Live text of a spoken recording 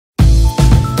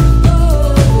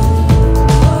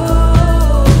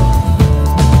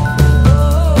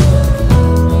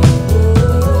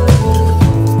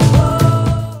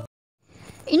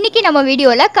இன்னைக்கு நம்ம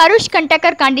வீடியோல Karush Kuhn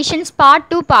Tucker conditions part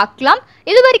 2 பார்க்கலாம்.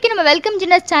 இதுவரைக்கும் நம்ம வெல்கம்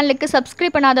ஜின்னஸ் சேனலுக்கு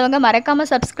சப்ஸ்கிரைப் பண்ணாதவங்க மறக்காம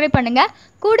சப்ஸ்கிரைப் பண்ணுங்க.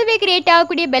 கூடவே கிரியேட்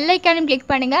ஆகக்கூடிய பெல் ஐகானையும் கிளிக்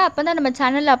பண்ணுங்க. அப்பதான் நம்ம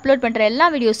சேனல்ல அப்லோட் பண்ற எல்லா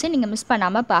வீடியோஸையும் நீங்க மிஸ்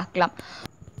பண்ணாம பார்க்கலாம்.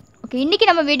 ஓகே, இன்னைக்கு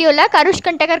நம்ம வீடியோல Karush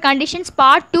Kuhn Tucker conditions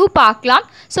part 2 பார்க்கலாம்.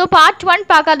 சோ part 1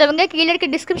 பார்க்காதவங்க கீழ இருக்க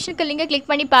டிஸ்கிரிப்ஷனுக்கு லிங்கை கிளிக்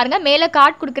பண்ணி பாருங்க. மேலே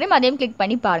கார்ட் கொடுக்கிறேன், அதையும் கிளிக்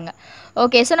பண்ணி பாருங்க.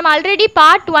 ஓகே, சோ நம்ம ஆல்ரெடி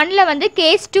part 1ல வந்து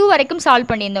கேஸ் 2 வரைக்கும் சால்வ்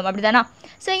பண்ணியிருந்தோம் அப்படிதானா?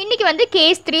 So இன்னைக்கு வந்து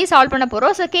கேஸ் 3 சால்வ் பண்ண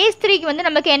போறோம். So கேஸ் 3க்கு வந்து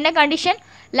நமக்கு என்ன condition?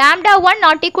 lambda 1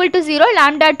 not equal to 0,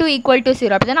 lambda 2 equal to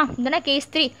 0 அப்படிதானா? இதுனா கேஸ்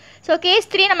 3. So கேஸ்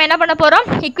 3 நம்ம என்ன பண்ண போறோம்?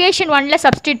 ஈக்குவேஷன் 1ல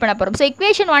சப்ஸ்டிட்யூட் பண்ண போறோம். So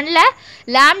ஈக்குவேஷன் 1ல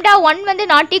lambda 1 வந்து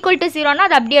not equal to 0 னா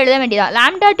அது அப்படியே எழுத வேண்டியதா.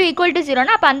 lambda 2 equal to 0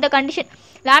 னா அப்ப அந்த கண்டிஷன்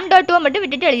lambda 2 மட்டும்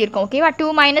விட்டுட்டு எழுதி இருக்கோம். ஓகேவா?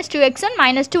 2 -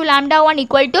 2x1 - 2 lambda 1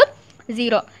 equal to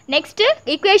 0. Next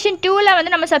equation 2ல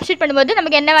வந்து நம்ம சப்ஸ்டிட்யூட் பண்ணும்போது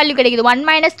நமக்கு என்ன வேல்யூ கிடைக்குது?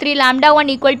 1 - 3 lambda 1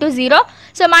 equal to 0.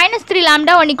 So -3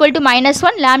 lambda 1 equal to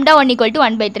 -1, lambda 1 equal to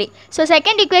 1/3. So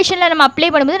second ஈக்குவேஷன்ல நம்ம அப்ளை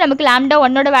பண்ணும்போது நமக்கு lambda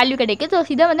 1 ஓட வேல்யூ கிடைக்குது.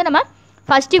 ஸோ இதை வந்து நம்ம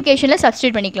ஃபர்ஸ்ட் ஈக்குவேஷன்ல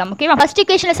சப்ஸ்டிட்யூட் பண்ணிக்கலாம். ஓகேவா? ஃபர்ஸ்ட்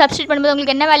ஈக்குவேஷன்ல சப்ஸ்டிட்யூட் பண்ணும்போது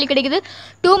உங்களுக்கு என்ன வேல்யூ கிடைக்குது?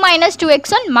 2 -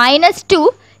 2x1 - 2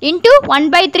 into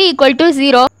 1/3 equal to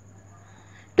 0.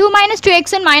 2 -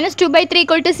 2x1 - 2/3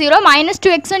 equal to 0,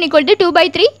 -2x1 equal to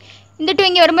 2/3. இந்த 2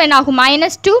 இங்கே வரும்போது என்ன ஆகும்?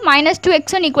 -2 -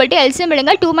 2x1 equal to LCM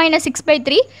எடுங்க 2 -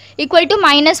 6/3 equal to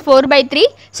 -4/3.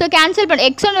 ஸோ கேன்சல் பண்ண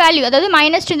x1 வேல்யூ அதாவது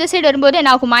 -2 இந்த சைடு வரும்போது என்ன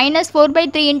ஆகும்?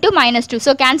 -4/3 into -2.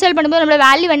 ஸோ கேன்சல் பண்ணும்போது நம்மளோட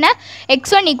வேல்யூ என்ன?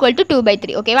 x1 equal to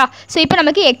 2/3. ஓகேவா? ஸோ இப்போ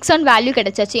நமக்கு x1 வேல்யூ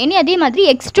கிடைச்சாச்சு. இனி அதே மாதிரி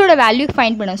x2 வேல்யூ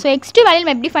ஃபைண்ட் பண்ணணும். ஸோ x2 வேல்யூ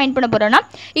நம்ம எப்படி ஃபைண்ட் பண்ண போகிறோம்னா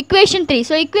ஈக்குவேஷன் 3.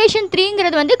 ஸோ ஈக்குவேஷன்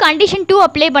 3ங்கிறது வந்து கண்டிஷன் 2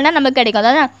 அப்ளை பண்ணால் நமக்கு கிடைக்கும்.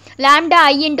 அதாவது lambda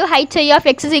I into hi of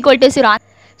x is equal to 0.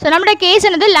 So நம்மளோட கேஸ்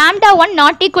என்னது? lambda 1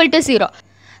 not equal to 0.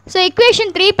 So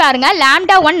equation 3 பாருங்க,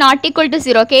 lambda 1 not equal to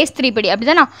 0 case 3 படி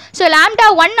அப்படிதானா? So lambda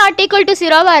 1 not equal to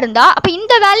 0வா இருந்தால் அப்போ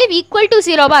இந்த வேல்யூ ஈக்குவல் டு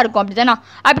 0வா இருக்கும் அப்படிதானா?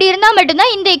 அப்படி இருந்தால்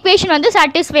மட்டும்தான் இந்த ஈக்குவேஷன் வந்து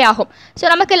சாட்டிஸ்ஃபை ஆகும். ஸோ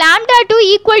நமக்கு lambda 2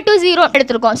 ஈக்குவல் டு 0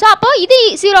 எடுத்திருக்கோம். ஸோ அப்போ இது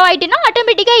 0 ஆகிட்டுனா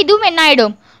ஆட்டோமேட்டிக்காக இதுவும் என்ன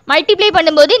ஆகிடும்? மல்டிப்ளை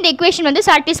பண்ணும்போது இந்த ஈக்குவேஷன் வந்து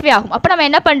சாட்டிஸ்ஃபை ஆகும். அப்போ நம்ம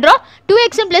என்ன பண்ணுறோம்?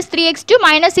 2x1 + 3x2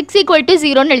 - 6 equal to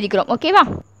 0ன்னு எழுதிக்கிறோம். ஓகேவா?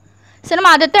 ஸோ நம்ம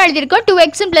அதை தான் எழுதியிருக்கோம்.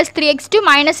 2x1 + 3x2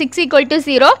 - 6 equal to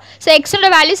 0. So எக்ஸோட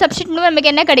வேல்யூ சப்ஸ்டிட்யூட் பண்ணும்போது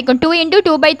நமக்கு என்ன கிடைக்கும்? 2 ×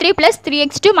 2/3 +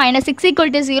 3x2 - 6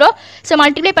 equal to 0. So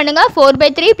multiply பண்ணுங்க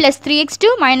 4/3 +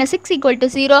 3x2 - 6 equal to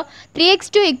 0.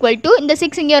 3x2 equal to இந்த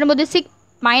 6 இங்கே வரும்போது 6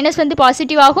 மைனஸ் வந்து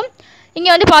பாசிட்டிவ் ஆகும்,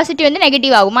 இங்கே வந்து பாசிட்டிவ் வந்து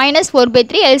நெகட்டிவ் ஆகும்.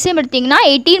 -4/3 எல்சிஎம் எடுத்திங்கன்னா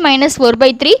 18 -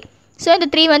 4/3. ஸோ இந்த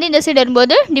 3 வந்து இந்த சைடு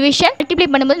வரும்போது டிவிஷன் மல்டிப்ளை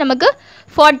பண்ணும்போது நமக்கு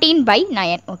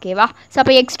 14/9. ஓகேவா? ஸோ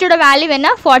அப்போ எக்ஸ்டோட வேல்யூ என்ன?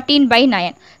 14/9.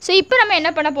 ஸோ இப்போ நம்ம என்ன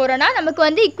பண்ண போகிறோம்னா நமக்கு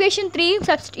வந்து ஈக்குவேஷன்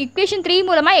 3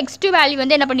 மூலமாக x2 வேல்யூ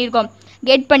வந்து என்ன பண்ணியிருக்கோம்?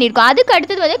 கெட் பண்ணியிருக்கோம். அதுக்கு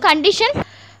அடுத்தது வந்து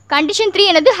கண்டிஷன் 3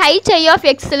 என்னது? hi of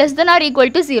x less than or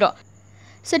equal to 0.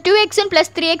 So 2x1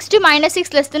 + 3x2 -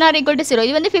 6 less than or equal to 0.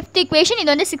 இது வந்து 5th ஈக்குவேஷன்,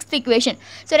 இது வந்து 6th ஈக்குவேஷன்.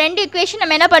 ஸோ ரெண்டு ஈக்குவேஷன்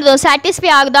நம்ம என்ன பண்ணுறோம்?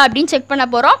 சாட்டிஸ்ஃபை ஆகுதா அப்படின்னு செக் பண்ண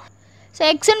போகிறோம். So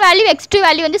x1 value x2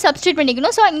 value வந்து சப்ஸ்டிட்யூட்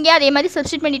பண்ணிக்கணும். ஸோ இங்கே அதே மாதிரி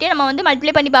சப்ஸ்டிட்யூட் பண்ணிவிட்டு நம்ம வந்து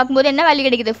மல்டிப்ளை பண்ணி பார்க்கும்போது என்ன வேல்யூ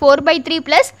கிடைக்குது?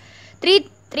 4/3 +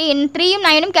 3யும்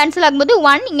 9ம் கேன்சல் ஆகும்போது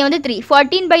 1, இங்கே வந்து 3.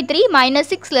 14/3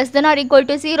 - 6 less than or equal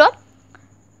to 0.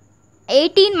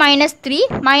 18 - 3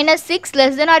 - 6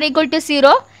 less than or equal to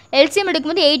 0. LCM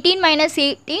எடுக்கும்போது 18 -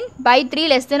 18/3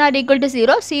 less than or equal to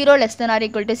 0. 0 less than or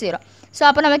equal to 0. So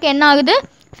அப்போ நமக்கு என்ன ஆகுது?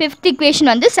 5th ஈக்குவேஷன்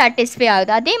வந்து சாட்டிஸ்ஃபை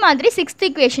ஆகுது. அதே மாதிரி 6th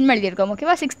ஈக்குவேஷன் எழுதியிருக்கோம்.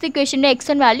 ஓகேவா? 6th equation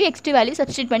x1 value x2 value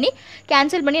substitute பண்ணி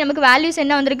கேன்சல் பண்ணி நமக்கு வேல்யூஸ்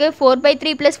என்ன வந்திருக்கு?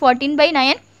 4/3 +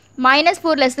 14/9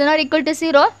 -4 less than or equal to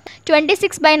 0.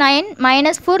 26/9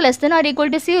 -4 less than or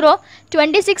equal to 0.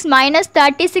 26 -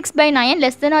 36/9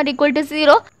 less than or equal to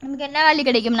 0. நமக்கு என்ன வேல்யூ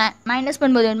கிடைக்கும்? மைனஸ்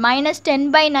பண்ணும்போது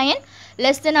 -10/9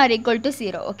 less than or equal to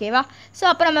 0. ஓகேவா? ஸோ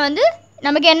அப்போ நம்ம வந்து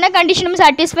நமக்கு என்ன கண்டிஷனும்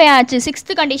சாட்டிஸ்ஃபை ஆச்சு?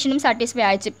 6th கண்டிஷனும் சாட்டிஸ்ஃபை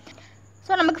ஆச்சு.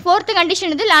 ஸோ நமக்கு 4th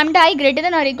கண்டிஷன் வந்து lambda I greater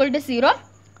than or equal to 0.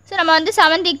 So நம்ம வந்து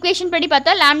 7th ஈக்குவேஷன் படி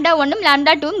பார்த்தா lambda 1ம்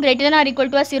lambda 2ம் greater than or equal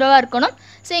to 0 இருக்கணும்.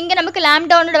 ஸோ இங்கே நமக்கு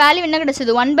lambda 1ஓட வேல்யூ என்ன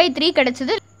கிடச்சிது? 1/3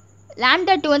 கிடச்சிது.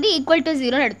 lambda 2 வந்து ஈக்குவல் டு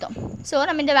 0ன்னு எடுத்தோம். ஸோ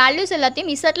நம்ம இந்த வேல்யூஸ்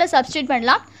எல்லாத்தையும் இசட்டில் சப்ஸ்டிட்யூட்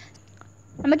பண்ணலாம்.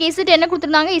 நமக்கு இசட் என்ன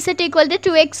கொடுத்துருந்தாங்க? Z equal to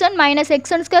 2x1 -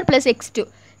 x1² + x2.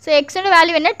 So x1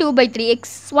 value என்ன? 2/3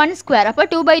 x1². அப்போ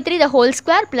 2/3 the whole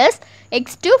square plus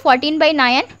x2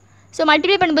 14/9. So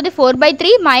multiply பண்ணும்போது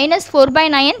 4/3 -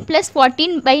 4/9 +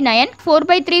 14/9.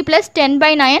 4/3 +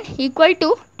 10/9 equal to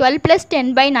 12 +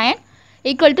 10/9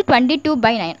 equal to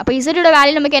 22/9. அப்போ இசட்டோட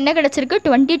வேல்யூ நமக்கு என்ன கிடச்சிருக்கு?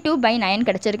 22/9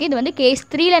 கிடச்சிருக்கு. இது வந்து கேஸ்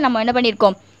 3ல நம்ம என்ன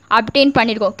பண்ணியிருக்கோம்? அப்டெயின்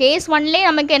பண்ணியிருக்கோம். கேஸ் 1லேயே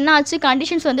நமக்கு என்ன ஆச்சு?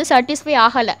 கண்டிஷன்ஸ் வந்து சாட்டிஸ்ஃபை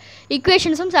ஆகலை,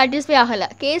 ஈக்குவேஷன்ஸும் சாட்டிஸ்ஃபை ஆகலை.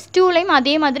 கேஸ் 2லையும்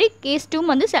அதே மாதிரி கேஸ் 2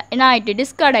 வந்து என்ன ஆகிட்டு?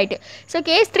 டிஸ்கார்ட் ஆகிட்டு. ஸோ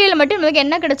கேஸ் 3ல மட்டும் நமக்கு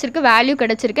என்ன கிடச்சிருக்கு? வேல்யூ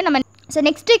கிடச்சிருக்கு. நம்ம ஸோ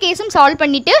நெக்ஸ்ட்டு கேஸும் சால்வ்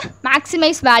பண்ணிவிட்டு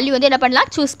மேக்ஸிமைஸ் வேல்யூ வந்து என்ன பண்ணலாம்?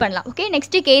 சூஸ் பண்ணலாம். Okay,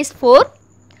 next case 4.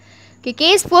 Okay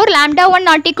case 4 lambda 1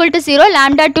 not equal to 0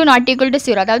 lambda 2 not equal to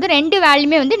 0 அதாவது ரெண்டு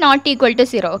வேல்யூமே வந்து நாட் ஈக்குவல் டு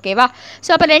 0 ஓகேவா. ஸோ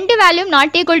அப்போ ரெண்டு value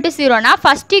not equal to 0னா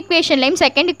first ஈக்குவேஷன்லையும்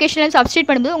second ஈக்குவேஷன்லையும் substitute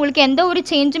பண்ணும்போது உங்களுக்கு எந்த ஒரு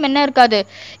சேஞ்சும் என்ன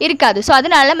இருக்காது. ஸோ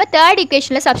அதனால நம்ம தேர்ட்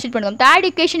ஈக்குவேஷனில் சப்ஸ்டியூட் பண்ணுவோம். தேர்ட்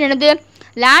ஈக்குவேஷன் என்னது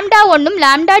lambda 1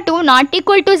 lambda 2 not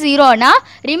equal to 0னா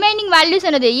remaining values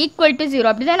என்னது ஈக்குவல் டு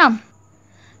 0 அப்படி தானா.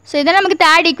 ஸோ இதான் நமக்கு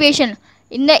தேர்ட் ஈக்குவேஷன்.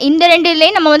 இந்த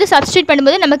ரெண்டுலேயும் நம்ம வந்து சப்ஸ்டியூட்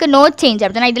பண்ணும்போது நமக்கு நோ சேஞ்ச்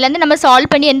அப்படின்னா இதுலேருந்து நம்ம சால்வ்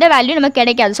பண்ணி எந்த வேல்யூ நமக்கு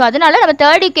கிடைக்காது. ஸோ அதனால நம்ம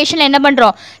தேர்ட் ஈக்குவேஷனில் என்ன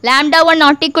பண்ணுறோம் lambda 1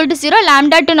 not equal to 0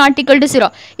 lambda 2 not equal to 0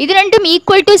 இது ரெண்டும்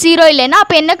ஈக்குவல் டு 0 இல்லைன்னா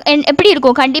அப்போ எப்படி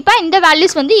இருக்கும் கண்டிப்பாக இந்த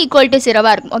வேல்யூஸ் வந்து ஈக்குவல் டு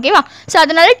 0வாக இருக்கும் ஓகேவா. ஸோ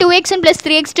அதனால 2x1 +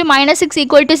 3x2 - 6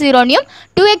 equal to 0னையும்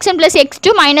 2x1 +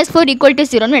 x2 - 4 equal to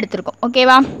 0ன்னு எடுத்திருக்கோம்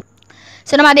ஓகேவா.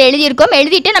 ஸோ நம்ம அதை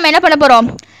எழுதிட்டு நம்ம என்ன பண்ண போகிறோம்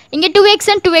இங்கே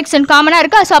 2x1 காமனாக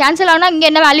இருக்கா. ஸோ கேன்சல் ஆனால் இங்கே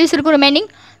என்ன வேல்யூஸ் இருக்கும் remaining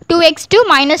 2x2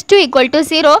 - 2 equal to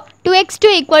 0 2x2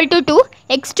 equal to 2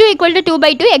 x2 equal to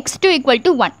 2/2 x2 equal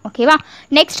to 1 ஓகேவா.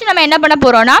 நெக்ஸ்ட் நம்ம என்ன பண்ண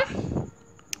போகிறோம்னா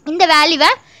இந்த வேல்யூவை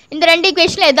இந்த ரெண்டு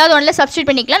ஈக்குவேஷனில் ஏதாவது ஒன்றில் சப்ஸ்டியூட்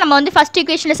பண்ணிக்கலாம். நம்ம வந்து ஃபஸ்ட்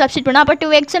ஈக்குவேஷனில் சப்ஸ்டியூட் பண்ணோம். அப்போ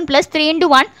 2x1 + 3 ×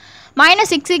 1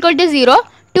 - 6 equal to 0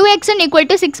 2x1 equal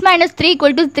to 6 - 3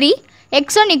 equal to 3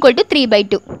 x1 equal to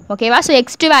 3/2 ஓகேவா. So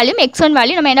x2 value x1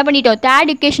 value நம்ம என்ன பண்ணிட்டோம்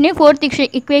தேர்ட் ஈக்குவேஷனையும் ஃபோர்த்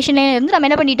ஈக்குவேஷன்லேயும் இருந்து நம்ம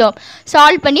என்ன பண்ணிட்டோம்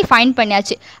சால்வ் பண்ணி ஃபைண்ட்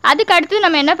பண்ணியாச்சு. அதுக்கு அடுத்து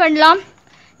நம்ம என்ன பண்ணலாம்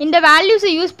இந்த வேல்யூஸை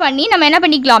யூஸ் பண்ணி நம்ம என்ன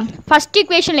பண்ணிக்கலாம் ஃபஸ்ட்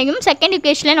ஈக்குவேஷன்லையும் செகண்ட்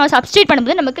ஈக்குவேஷன்லையும் நம்ம சப்ஸ்டியூட்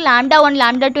பண்ணும்போது நமக்கு lambda 1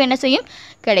 lambda 2 என்ன செய்யும்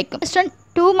கிடைக்கும். 2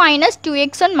 -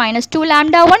 2x1 - 2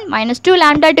 lambda 1 - 2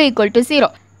 lambda 2 equal to 0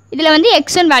 இதில் வந்து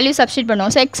x1 வேல்யூ சப்ஸ்டியூட்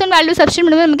பண்ணுவோம். ஸோ x1 வேல்யூ சப்ஸ்டியூட்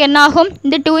பண்ணும்போது நமக்கு என்ன ஆகும்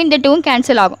இந்த 2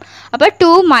 கேன்சல் ஆகும். அப்போ 2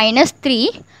 - 3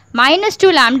 -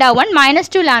 2 lambda 1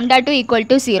 - 2 lambda 2 equal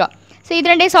to 0. So இது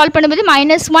ரெண்டையும் சால்வ் பண்ணும்போது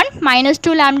 -1 -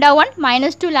 2 lambda 1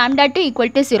 - 2 lambda 2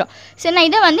 equal to 0. So நான்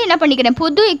இதை வந்து என்ன பண்ணிக்கிறேன்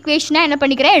புது ஈக்குவேஷனாக என்ன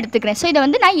பண்ணிக்கிறேன் எடுத்துக்கிறேன். ஸோ இதை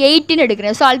வந்து நான் 8ன்னு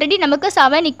எடுக்கிறேன். ஸோ ஆல்ரெடி நமக்கு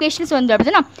 7 ஈக்குவேஷன்ஸ் வந்து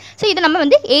அப்படின்னா ஸோ இதை நம்ம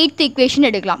வந்து 8th ஈக்குவேஷன்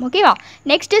எடுக்கலாம் ஓகேவா.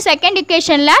 நெக்ஸ்ட்டு செகண்ட்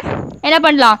ஈக்குவேஷனில் என்ன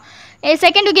பண்ணலாம்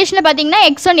செகண்ட் ஈக்குவேஷனில் பார்த்தீங்கன்னா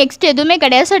x1 x2 எதுவுமே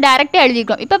கிடையாது. ஸோ டேரெக்டாக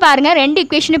எழுதிக்கும். இப்போ பாருங்கள் ரெண்டு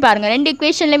ஈக்குவேஷனும் பாருங்கள் ரெண்டு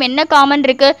ஈக்குவேஷன்லையும் என்ன காமன்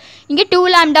இருக்குது இங்கே 2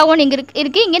 lambda 1 இங்கே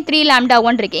இருக்குது இங்கே 3 lambda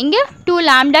 1 இருக்குது இங்கே 2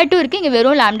 lambda 2 இருக்குது இங்கே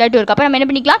வெறும் lambda 2 இருக்குது. அப்போ நம்ம என்ன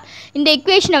பண்ணிக்கலாம் இந்த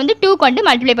ஈக்குவேஷனை வந்து 2 கொண்டு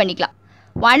மல்டிப்ளை பண்ணிக்கலாம்.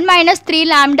 1 - 3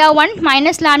 lambda 1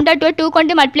 - lambda 2 2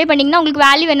 கொண்டு மல்டிப்ளை பண்ணிங்கன்னா உங்களுக்கு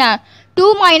வேல்யூ என்ன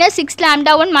 2 - 6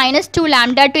 lambda 1 - 2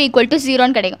 lambda 2 ஈக்குவல் டு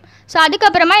 0ன்னு கிடைக்கும். ஸோ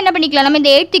அதுக்கப்புறமா என்ன பண்ணிக்கலாம் நம்ம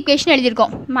இந்த 8th ஈக்குவேஷன்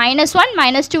எழுதியிருக்கோம்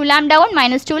 -1 - 2 lambda 1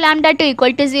 - 2 lambda 2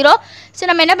 equal to 0. So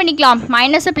நம்ம என்ன பண்ணிக்கலாம்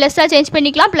மைனஸை ப்ளஸ்ஸாக சேஞ்ச்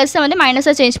பண்ணிக்கலாம் ப்ளஸ்ஸை வந்து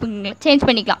மைனஸாக சேஞ்ச்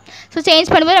பண்ணிக்கலாம். ஸோ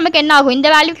சேஞ்ச் பண்ணும்போது நமக்கு என்ன ஆகும் இந்த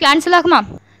வேல்யூ கேன்சல் ஆகுமா.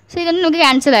 ஸோ இது வந்து நமக்கு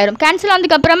கேன்சல் ஆயிடும். கேன்சல்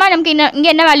ஆனதுக்கப்புறமா நமக்கு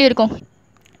இங்கே என்ன வேல்யூ இருக்கும்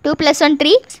 2 + 1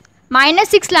 3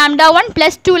 -6 lambda 1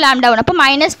 + 2 lambda 1 அப்போ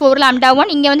 -4 lambda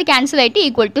 1 இங்கே வந்து கேன்சல் ஆகிட்டு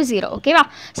ஈக்குவல் டு 0 ஓகேவா.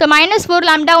 So -4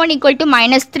 lambda 1 equal to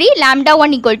 -3 lambda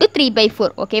 1 equal to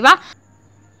 3/4 ஓகேவா.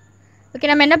 ஓகே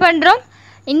நம்ம என்ன பண்ணுறோம்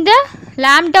இந்த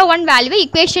lambda 1 வேல்யூவை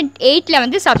ஈக்குவேஷன் 8ல்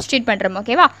வந்து சப்ஸ்டியூட் பண்ணுறோம்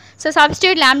ஓகேவா. So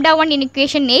substitute lambda 1 in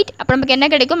equation 8 அப்புறம் நமக்கு என்ன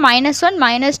கிடைக்கும் -1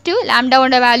 - 2 lambda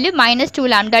 1 value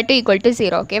 -2 lambda 2 equal to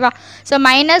 0 ஓகேவா. ஸோ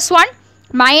 -1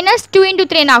 -2 ×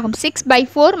 3 என்ன ஆகும்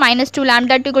 6/4 -2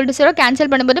 lambda 2 ஈக்குவல் டு 0 கேன்சல்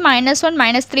பண்ணும்போது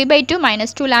 -1 - 3/2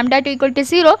 -2 lambda 2 equal to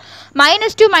 0 -2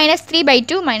 -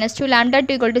 3/2 -2 lambda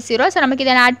 2 equal to 0. So நமக்கு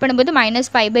இதை ஆட் பண்ணும்போது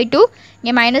 -5/2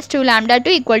 இங்கே -2 lambda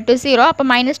 2 ஈக்குவல் டு 0 அப்போ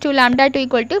 -2 lambda 2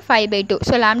 equal to 5/2.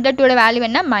 So lambda 2 value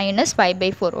என்ன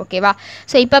 -5/4 ஓகேவா.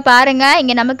 ஸோ இப்போ பாருங்கள்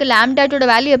இங்கே நமக்கு lambda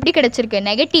 2 வேல்யூ எப்படி கிடச்சிருக்கு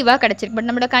நெகட்டிவாக கிடச்சிருக்கு. பட்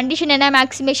நம்மளோட கண்டிஷன் என்ன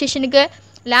மேக்ஸிமைசேஷனுக்கு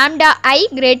lambda i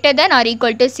greater than or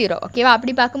equal to 0 ஓகேவா.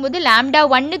 அப்படி பார்க்கும்போது lambda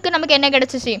 1க்கு நமக்கு என்ன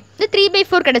கிடச்சிச்சு இது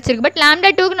 3/4 கிடச்சிருக்கு. பட் lambda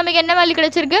 2க்கு நமக்கு என்ன வேல்யூ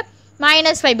கிடச்சிருக்கு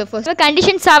 -5/4. ஸோ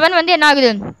கண்டிஷன் 7 வந்து என்ன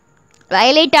ஆகுது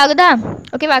வயலேட் ஆகுதா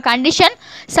ஓகேவா. கண்டிஷன்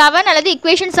 7 அல்லது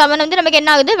equation 7 வந்து நமக்கு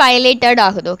என்ன ஆகுது வயலேட்டட்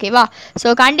ஆகுது ஓகேவா.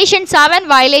 So condition 7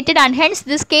 violated and hence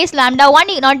this case lambda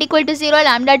 1 not equal to 0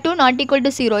 lambda 2 not equal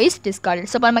to 0 is discarded.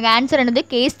 So இப்போ நமக்கு ஆன்சர் என்னது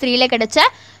கேஸ் 3ல கிடைச்ச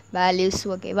values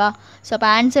ஓகேவா. ஸோ அப்போ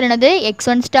ஆன்சர் என்னது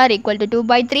x1 star equal to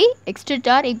 2/3 x2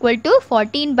 star equal to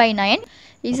 14/9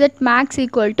 z max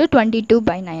equal to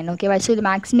 22/9 ஓகேவா. So இது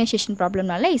maximisation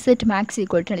ப்ராப்ளம்னால z max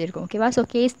equal to எழுதியிருக்கோம் ஓகேவா. ஸோ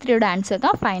கேஸ் 3யோட ஆன்சர்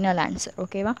தான் ஃபைனல் ஆன்சர்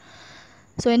ஓகேவா.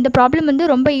 ஸோ இந்த ப்ராப்ளம் வந்து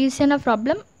ரொம்ப ஈஸியான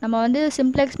ப்ராப்ளம். நம்ம வந்து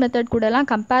சிம்ப்ளெக்ஸ் மெத்தட் கூடலாம்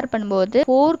கம்பேர் பண்ணும்போது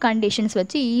 4 கண்டிஷன்ஸ்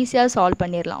வச்சு ஈஸியாக சால்வ்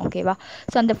பண்ணிடலாம் ஓகேவா.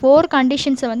 ஸோ அந்த 4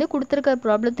 கண்டிஷன்ஸை வந்து கொடுத்துருக்க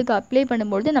ப்ராப்ளத்துக்கு அப்ளை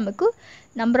பண்ணும்போது நமக்கு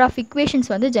நம்பர் ஆஃப்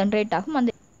இக்குவேஷன்ஸ் வந்து ஜென்ரேட் ஆகும். அந்த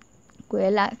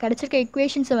கிடச்சிருக்க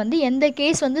இக்குவேஷன்ஸை வந்து எந்த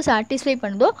கேஸ் வந்து சாட்டிஸ்ஃபை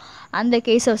பண்ணுதோ அந்த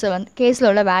கேஸில்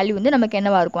உள்ள வேல்யூ வந்து நமக்கு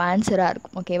என்னவாக இருக்கும் ஆன்சராக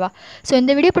இருக்கும் ஓகேவா. ஸோ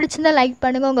இந்த வீடியோ பிடிச்சிருந்தால் லைக்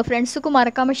பண்ணுங்கள், உங்கள் ஃப்ரெண்ட்ஸுக்கும்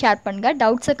மறக்காமல் ஷேர் பண்ணுங்கள்,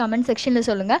 டவுட்ஸை கமெண்ட் செக்ஷனில்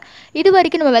சொல்லுங்கள். இது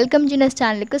வரைக்கும் நம்ம வெல்கம் ஜீனஸ்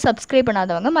சேனலுக்கு சப்ஸ்கிரைப்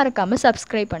பண்ணாதவங்க மறக்காமல்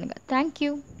சப்ஸ்கிரைப் பண்ணுங்கள்.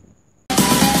 தேங்க்யூ.